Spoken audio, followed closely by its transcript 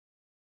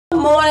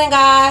morning,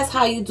 guys.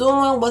 How you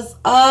doing? What's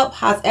up?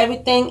 How's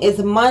everything? It's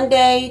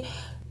Monday.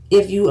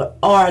 If you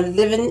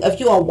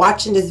are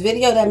watching this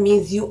video, that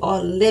means you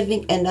are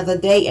living another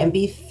day, and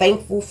be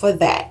thankful for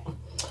that.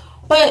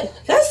 But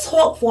let's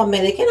talk for a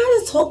minute. Can I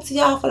just talk to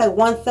y'all for like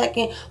 1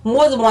 second?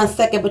 More than 1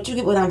 second, but you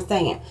get what I'm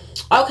saying.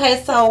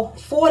 Okay, so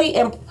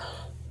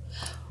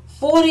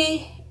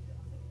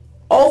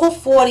over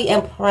 40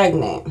 and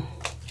pregnant.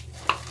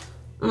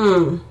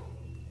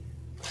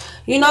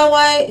 You know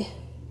what?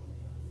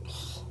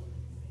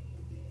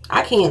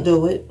 I can't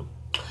do it.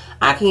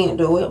 I can't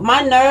do it.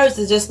 My nerves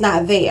is just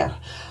not there.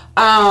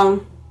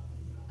 My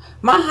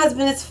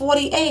husband is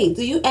 48.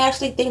 Do you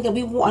actually think that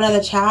we want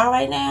another child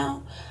right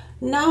now?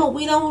 No,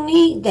 we don't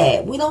need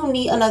that. We don't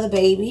need another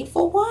baby.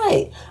 For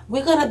what?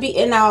 We're going to be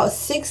in our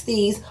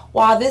 60s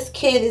while this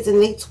kid is in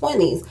their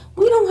 20s.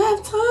 We don't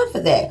have time for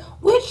that.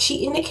 We're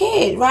cheating the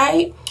kid,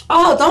 right?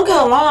 Oh, don't get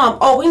alarmed.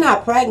 Oh, we're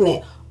not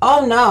pregnant.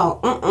 Oh,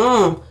 no.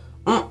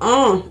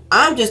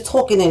 I'm just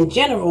talking in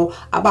general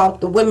about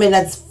the women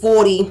that's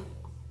 40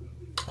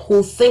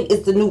 who think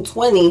it's the new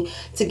 20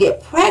 to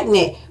get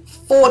pregnant,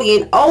 40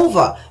 and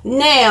over.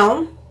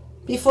 Now,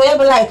 before you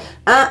be like,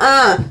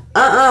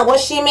 what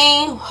she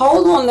mean?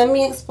 Hold on, let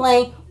me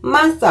explain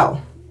myself.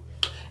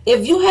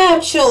 If you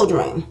have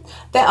children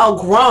that are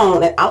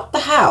grown and out the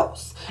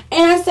house,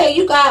 and I say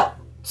you got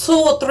 2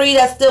 or 3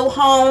 that's still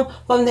home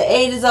from the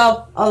ages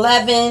of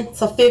 11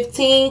 to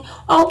 15,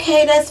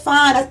 okay, that's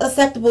fine, that's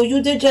acceptable.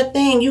 You did your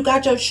thing, you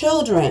got your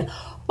children.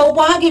 But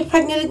why get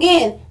pregnant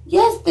again?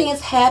 Yes, things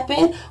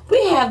happen.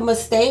 We have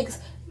mistakes.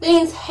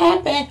 Things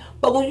happen.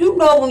 But when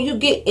you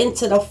get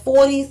into the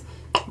 40s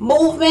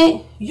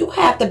movement, you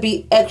have to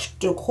be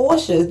extra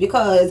cautious,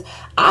 because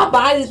our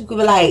bodies could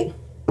be like,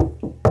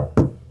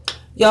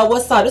 yo,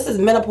 what's up? This is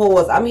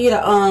menopause. I'm here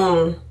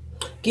to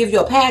give you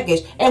a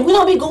package. And we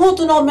don't be going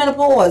through no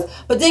menopause.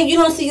 But then you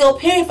don't see your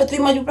period for 3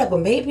 months. You're like, well,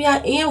 maybe I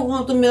am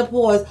going through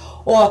menopause.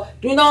 Or,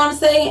 you know what I'm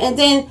saying? And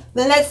then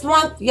the next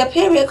month, your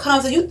period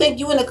comes and you think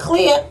you in the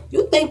clear.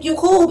 You think you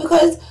cool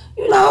because,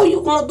 you know,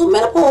 you're going through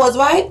menopause,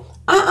 right?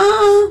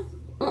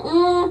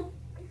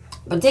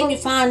 But then you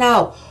find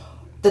out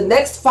the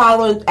next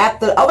following,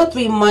 after the other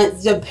 3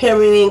 months, your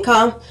period didn't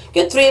come.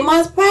 You're 3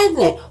 months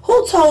pregnant.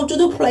 Who told you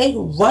to play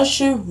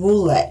Russian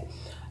roulette?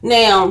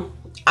 Now,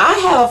 I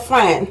have a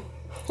friend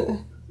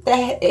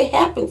that it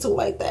happened to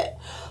like that,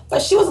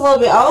 but she was a little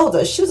bit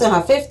older. She was in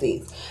her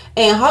 50s,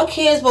 and her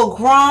kids were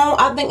grown.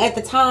 I think at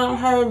the time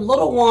her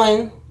little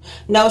one,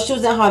 no, she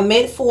was in her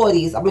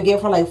mid-40s. I'm gonna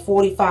give her like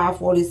 45,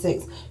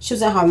 46. She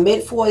was in her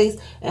mid-40s,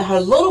 and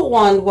her little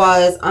one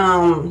was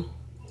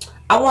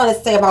I want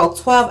to say about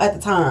 12 at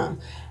the time,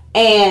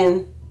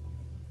 and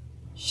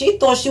she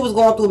thought she was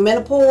going through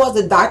menopause.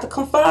 The doctor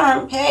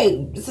confirmed,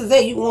 hey, this is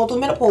it, you going through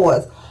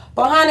menopause.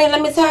 But honey,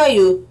 let me tell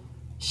you,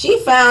 she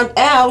found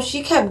out,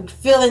 she kept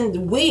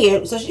feeling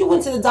weird, so she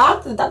went to the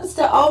doctor. The doctor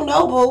said, oh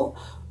no, boo,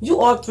 you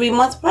are 3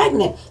 months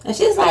pregnant. And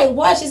she's like,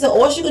 what? She said,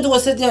 all she could do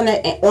was sit there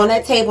on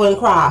that table and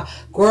cry.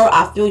 Girl,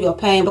 I feel your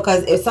pain,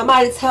 because if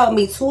somebody tell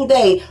me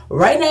today,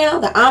 right now,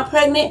 that I'm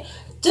pregnant,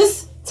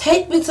 just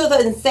take me to the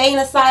insane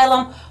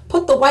asylum,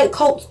 put the white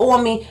coats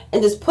on me,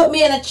 and just put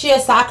me in a chair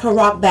so I can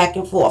rock back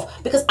and forth,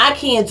 because I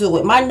can't do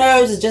it. My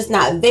nerves is just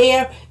not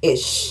there.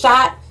 It's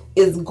shot.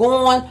 It's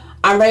gone.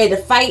 I'm ready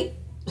to fight.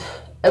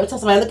 Every time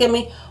somebody look at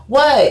me,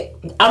 what?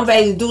 I'm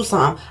ready to do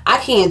something. I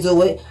can't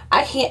do it.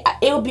 I can't.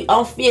 It would be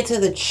unfair to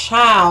the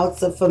child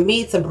for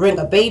me to bring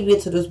a baby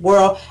into this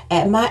world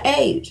at my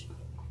age.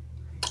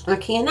 I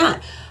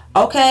cannot.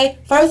 Okay?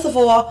 First of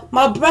all,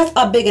 my breasts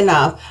are big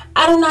enough.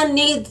 I do not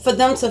need for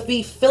them to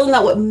be filling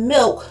up with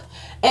milk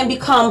and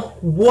become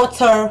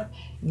water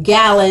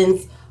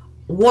gallons,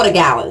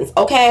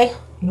 okay?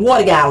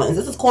 Water gallons.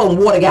 This is called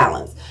water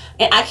gallons.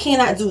 And I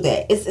cannot do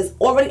that. It's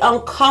already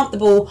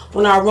uncomfortable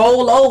when I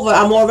roll over.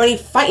 I'm already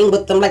fighting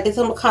with them like they're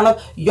some kind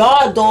of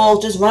yard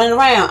dog just running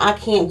around. I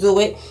can't do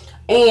it.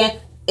 And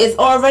it's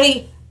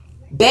already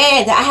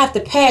bad that I have to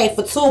pay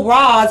for 2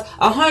 bras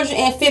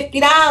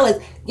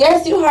 $150.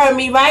 Yes, you heard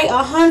me right.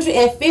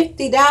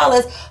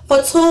 $150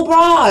 for 2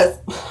 bras.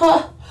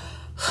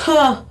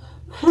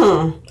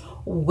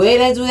 Where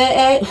they do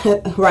that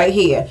at? Right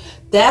here.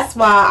 That's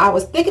why I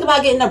was thinking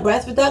about getting a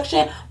breast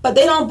reduction, but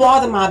they don't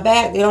bother my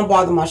back, they don't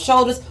bother my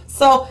shoulders.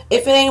 So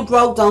if it ain't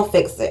broke, don't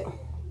fix it.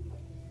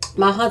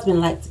 My husband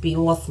likes to be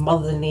all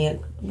smothered in there.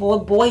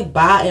 Boy,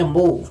 buy and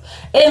move.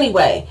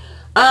 Anyway,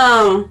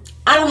 I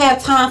don't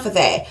have time for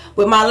that.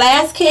 With my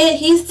last kid,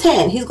 he's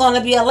 10. He's going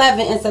to be 11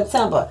 in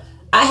September.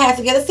 I had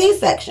to get a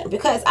C-section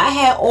because I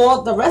had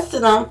all the rest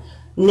of them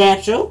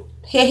natural.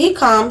 Here he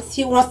comes.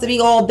 He wants to be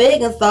all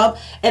big and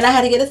stuff, and I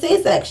had to get a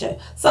C-section.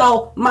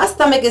 So my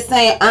stomach is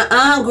saying,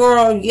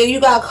 girl, yeah, you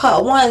got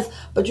cut once,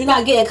 but you're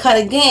not getting cut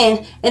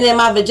again. And then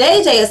my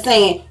vajayjay is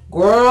saying,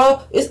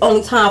 girl, it's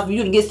only time for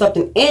you to get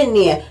something in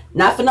there,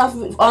 not for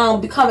nothing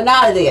be coming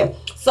out of there.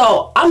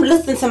 So I'm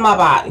listening to my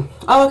body,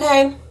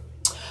 okay?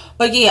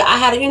 But yeah, I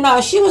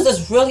had, she was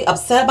just really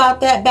upset about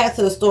that. Back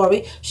to the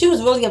story. She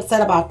was really upset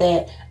about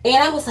that. And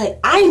I was like,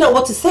 I didn't know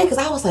what to say because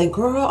I was like,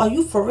 girl, are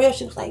you for real?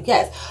 She was like,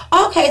 yes.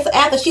 Okay, so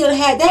after she done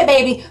had that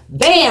baby,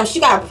 bam, she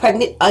got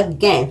pregnant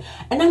again.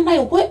 And I'm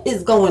like, what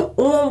is going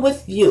on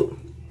with you?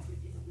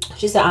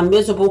 She said, I'm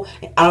miserable.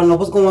 I don't know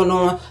what's going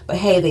on. But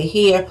hey, they're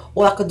here.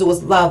 All I could do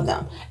is love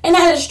them. And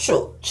that is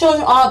true.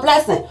 Children are a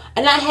blessing.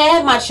 And I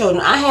had my children.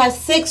 I have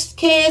 6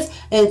 kids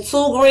and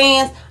 2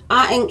 grands.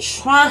 I ain't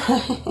trying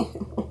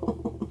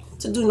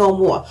to do no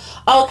more.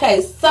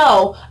 Okay,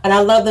 so, and I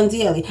love them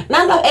dearly. And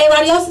I love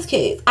everybody else's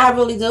kids. I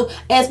really do.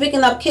 And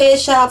speaking of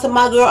kids, shout out to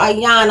my girl,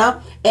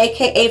 Ayana,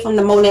 a.k.a. from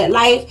the Monette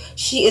Life.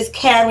 She is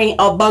carrying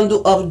a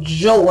bundle of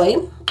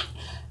joy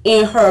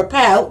in her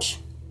pouch.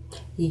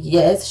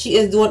 Yes, she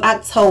is doing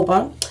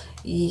October.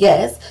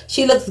 Yes,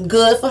 she looks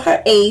good for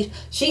her age.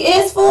 She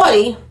is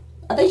 40.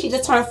 I think she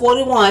just turned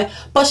 41,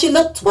 but she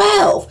looked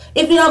 12.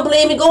 If you don't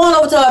believe me, go on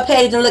over to her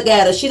page and look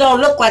at her. She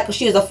don't look like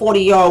she is a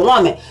 40-year-old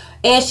woman,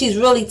 and she's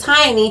really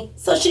tiny,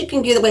 so she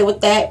can get away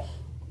with that.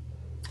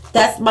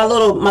 That's my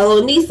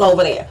little niece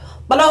over there.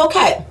 But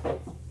okay,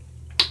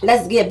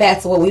 let's get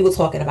back to what we were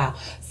talking about.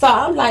 So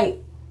I'm like,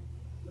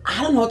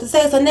 I don't know what to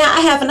say. So now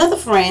I have another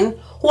friend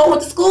who I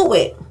went to school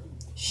with.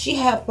 She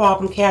had a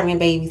problem carrying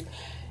babies.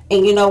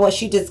 And you know what?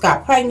 She just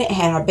got pregnant,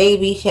 had her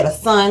baby. She had a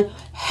son,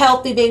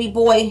 healthy baby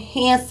boy,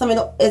 handsome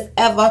as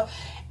ever.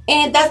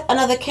 And that's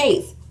another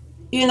case.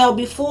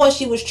 Before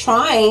she was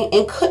trying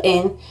and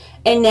couldn't,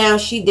 and now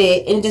she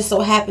did. And it just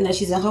so happened that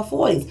she's in her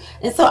 40s.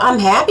 And so I'm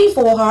happy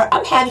for her.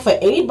 I'm happy for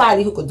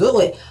anybody who could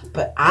do it.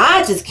 But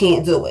I just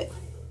can't do it.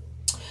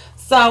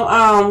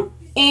 So,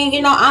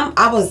 and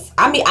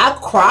I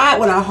cried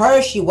when I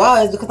heard she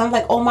was, because I'm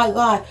like, oh my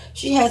God,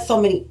 she had so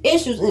many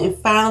issues, and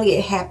finally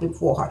it happened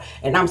for her.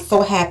 And I'm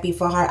so happy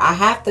for her. I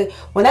have to,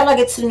 whenever I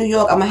get to New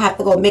York, I'm going to have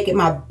to go make it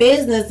my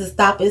business to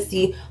stop and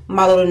see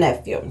my little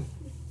nephew.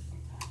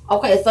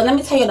 Okay, so let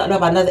me tell you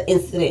about another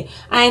incident.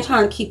 I ain't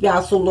trying to keep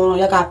y'all so long.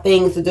 Y'all got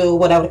things to do,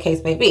 whatever the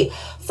case may be.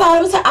 So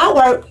let me tell you, I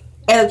work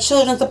at a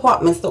children's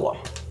department store.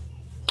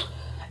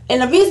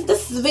 And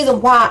this is the reason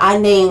why I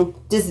named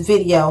this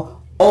video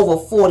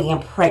over 40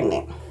 and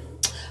pregnant.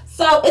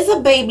 So it's a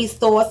baby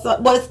store.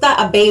 Well, it's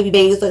not a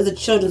baby store. It's a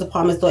children's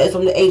department store. It's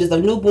from the ages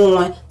of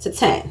newborn to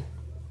 10.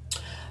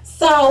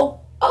 So,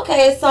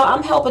 okay, so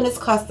I'm helping this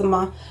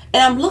customer,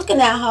 and I'm looking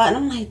at her, and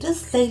I'm like,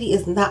 this lady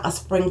is not a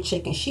spring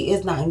chicken. She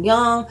is not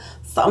young.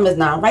 Something is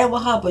not right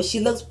with her, but she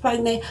looks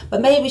pregnant.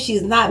 But maybe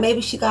she's not. Maybe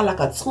she got like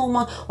a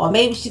tumor, or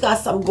maybe she got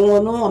something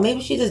going on, or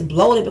maybe she just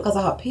bloated because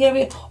of her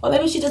period, or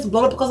maybe she just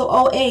bloated because of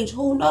old age.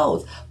 Who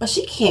knows? But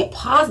she can't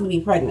possibly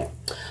be pregnant.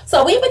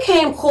 So we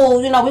became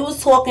cool. We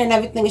was talking and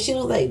everything, and she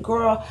was like,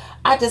 girl,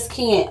 I just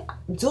can't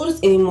do this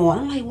anymore.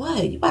 And I'm like,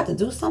 what? You about to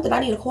do something?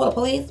 I need to call the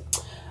police?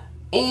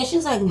 And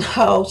she's like,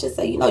 no. She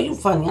said, you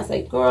funny. I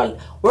said, girl,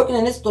 working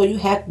in this store, you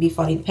have to be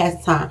funny to pass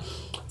the time.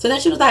 So then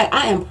she was like,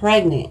 I am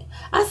pregnant.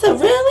 I said,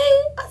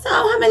 really? I said,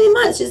 oh, how many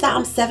months? She said,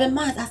 I'm 7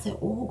 months. I said,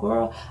 oh,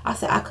 girl. I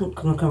said,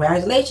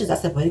 congratulations. I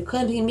said, but it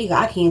couldn't be me.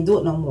 I can't do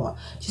it no more.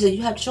 She said,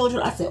 you have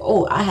children? I said,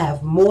 oh, I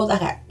have more. I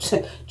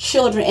got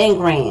children and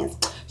grands.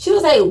 She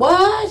was like,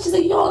 what? She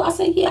said, I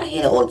said, yeah, I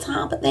hear it all the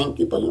time, but thank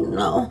you, but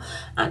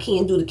I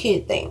can't do the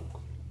kid thing.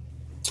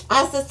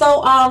 I said,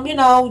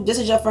 so, this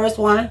is your first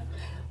one?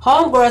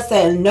 Homegirl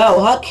said,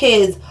 no, her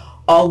kids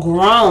are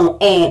grown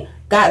and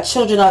got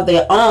children of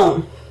their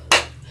own.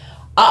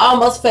 I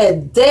almost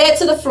fell dead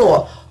to the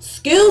floor.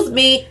 Excuse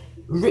me.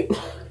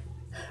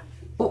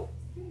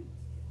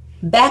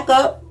 Back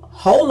up.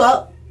 Hold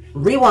up.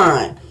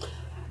 Rewind.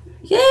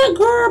 Yeah,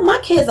 girl, my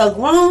kids are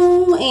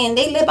grown and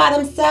they live by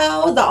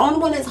themselves. The only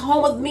one that's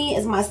home with me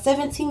is my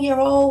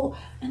 17-year-old.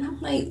 And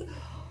I'm like,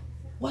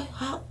 what?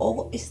 How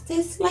old is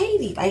this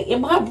lady? Like,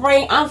 in my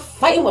brain, I'm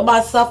fighting with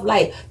myself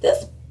like,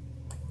 this,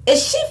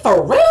 is she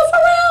for real?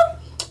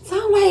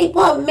 So I'm like,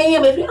 well,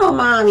 ma'am, if you don't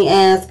mind me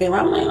asking,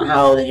 I'm like,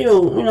 how old are you?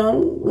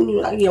 When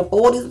you like in your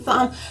 40s or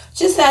something?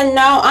 She said,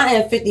 no, I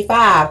am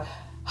 55.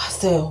 I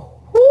said,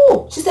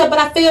 whoo. She said, but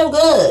I feel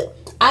good.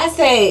 I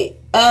said,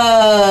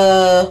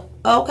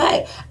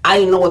 okay. I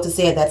didn't know what to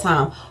say at that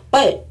time.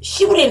 But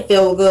she didn't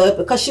feel good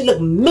because she looked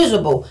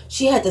miserable.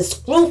 She had the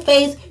screw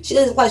face. She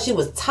looked like she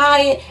was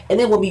tired and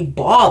then would be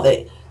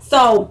bothered.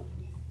 So,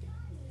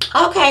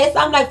 okay, so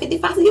I'm like,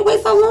 55, so you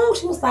wait so long?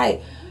 She was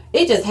like,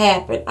 it just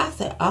happened. I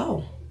said,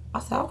 oh. I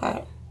said,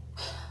 okay.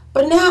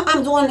 But now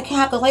I'm doing the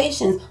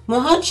calculations.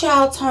 When her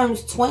child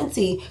turns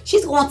 20,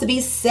 she's going to be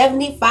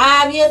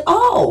 75 years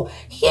old.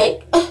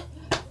 He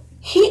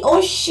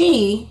or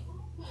she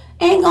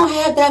ain't going to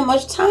have that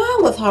much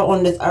time with her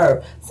on this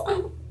earth.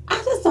 So I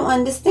just don't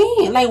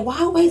understand. Like,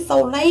 why wait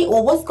so late?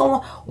 Or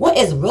what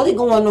is really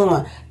going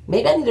on?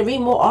 Maybe I need to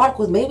read more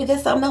articles. Maybe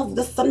there's something else.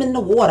 There's something in the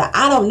water.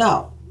 I don't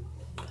know.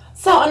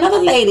 So another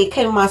lady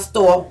came to my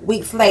store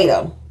weeks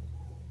later.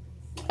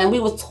 And we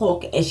was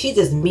talking, and she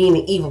just mean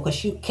and evil because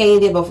she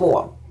came there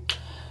before.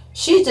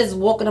 She just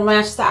walking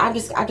around. She said, I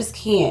just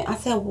can't. I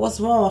said, what's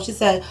wrong? She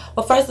said,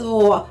 well, first of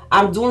all,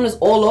 I'm doing this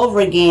all over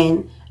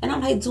again. And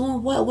I'm like,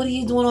 doing what? What are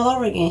you doing all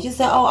over again? She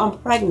said, oh, I'm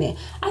pregnant.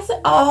 I said,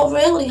 oh,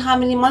 really? How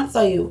many months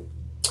are you?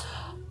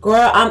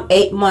 Girl, I'm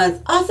 8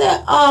 months. I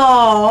said,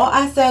 oh.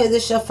 I said, is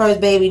this your first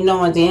baby?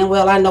 Knowing damn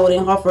well I know it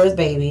ain't her first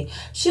baby.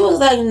 She was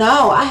like,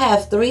 no, I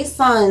have 3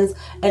 sons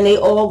and they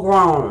all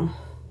grown.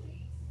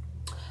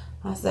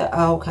 I said,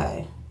 oh,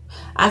 okay.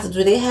 I said,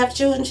 do they have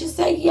children? She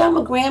said, yeah, I'm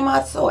a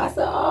grandma too. I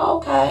said, oh,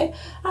 okay.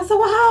 I said,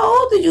 well,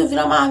 how old are you, if you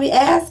don't mind me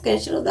asking?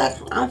 She was like,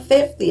 I'm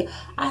 50.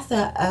 I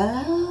said,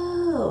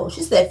 oh.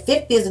 She said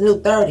 50 is the new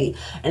 30.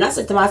 And I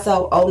said to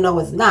myself, oh, no,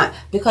 it's not.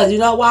 Because you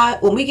know why?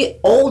 When we get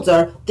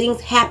older,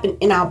 things happen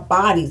in our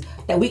bodies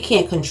that we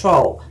can't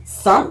control.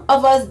 Some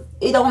of us,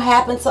 it don't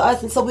happen to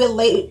us until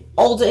we're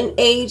older in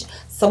age.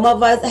 Some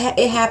of us,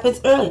 it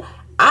happens early.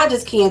 I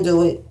just can't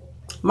do it.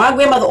 My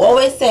grandmother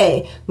always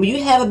said, when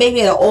you have a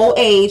baby at an old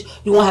age,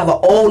 you're going to have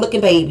an old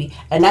looking baby.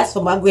 And that's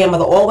what my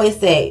grandmother always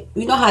said.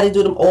 You know how they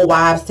do them old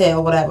wives' tale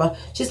or whatever.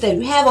 She said,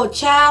 if you have a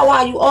child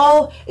while you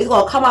old, it's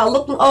going to come out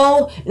looking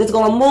old and it's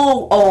going to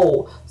move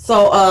old.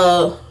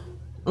 So,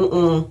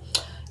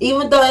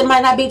 even though it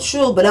might not be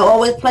true, but it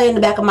always play in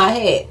the back of my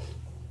head.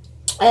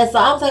 And so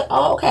I was like,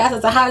 oh, okay. I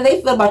said, so how do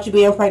they feel about you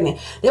being pregnant?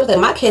 They was like,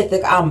 my kids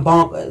think I'm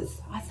bonkers.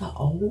 I said,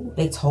 oh,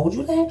 they told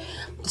you that?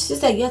 She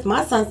said, yes.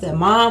 My son said,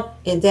 Mom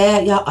and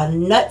Dad, y'all are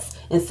nuts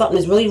and something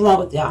is really wrong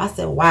with y'all. I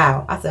said,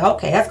 wow. I said,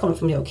 okay, that's coming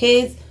from your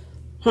kids.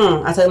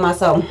 I said to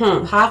myself,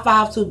 high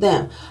five to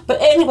them.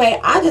 But anyway,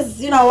 I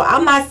just,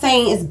 I'm not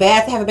saying it's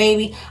bad to have a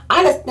baby.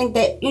 I just think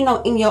that,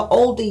 in your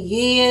older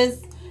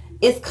years,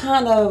 it's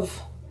kind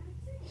of,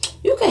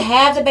 you can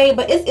have the baby,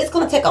 but it's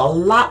going to take a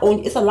lot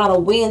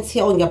of wear and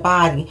tear on your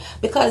body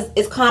because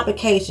it's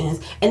complications.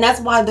 And that's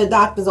why the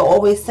doctors are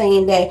always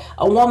saying that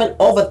a woman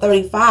over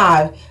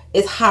 35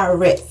 is high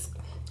risk.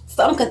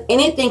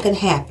 Anything can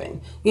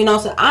happen.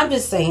 So I'm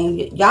just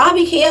saying, y'all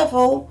be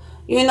careful.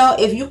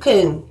 If you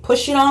can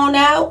push it on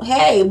out,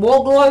 hey,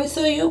 more glory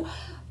to you.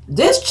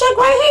 This chick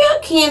right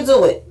here can't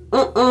do it.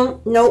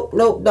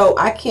 Nope,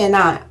 I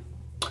cannot.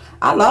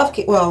 I love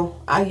kids. Well,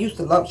 I used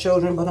to love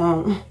children, but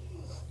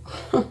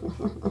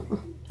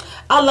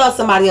I love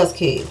somebody else's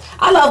kids.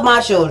 I love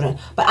my children,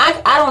 but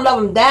I don't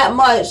love them that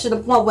much to the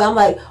point where I'm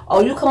like,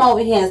 oh, you come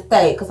over here and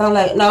stay. Because I'm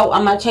like, no,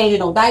 I'm not changing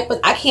no diapers.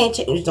 I can't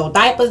change no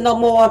diapers no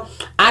more.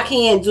 I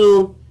can't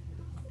do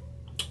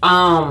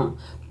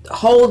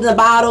holding the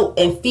bottle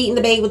and feeding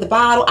the baby with the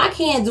bottle. I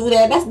can't do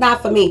that. That's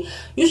not for me.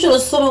 You should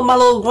have seen with my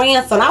little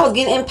grandson. I was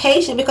getting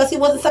impatient because he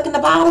wasn't sucking the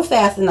bottle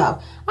fast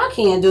enough. I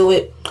can't do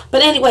it.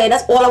 But anyway,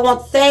 that's all I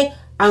want to say.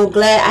 I'm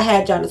glad I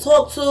had y'all to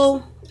talk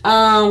to.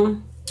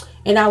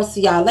 And I will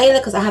see y'all later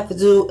because I have to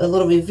do a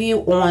little review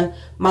on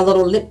my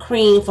little lip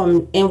cream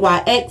from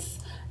NYX.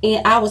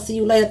 And I will see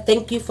you later.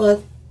 Thank you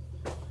for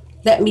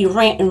letting me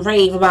rant and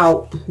rave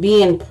about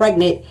being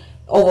pregnant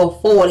over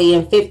 40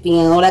 and 50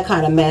 and all that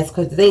kind of mess,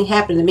 because it ain't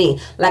happened to me.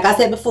 Like I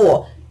said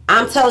before,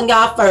 I'm telling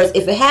y'all first,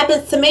 if it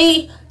happens to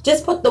me,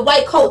 just put the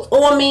white coats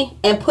on me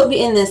and put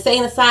me in the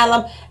insane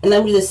asylum and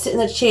let me just sit in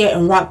a chair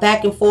and rock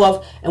back and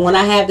forth. And when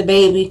I have the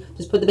baby,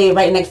 just put the baby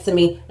right next to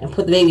me and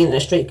put the baby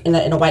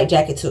in a white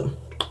jacket too.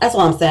 That's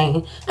what I'm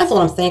saying. That's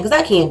what I'm saying, because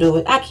I can't do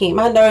it. I can't.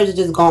 My nerves are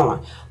just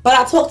gone. But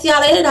I'll talk to y'all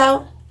later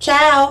though.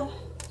 Ciao.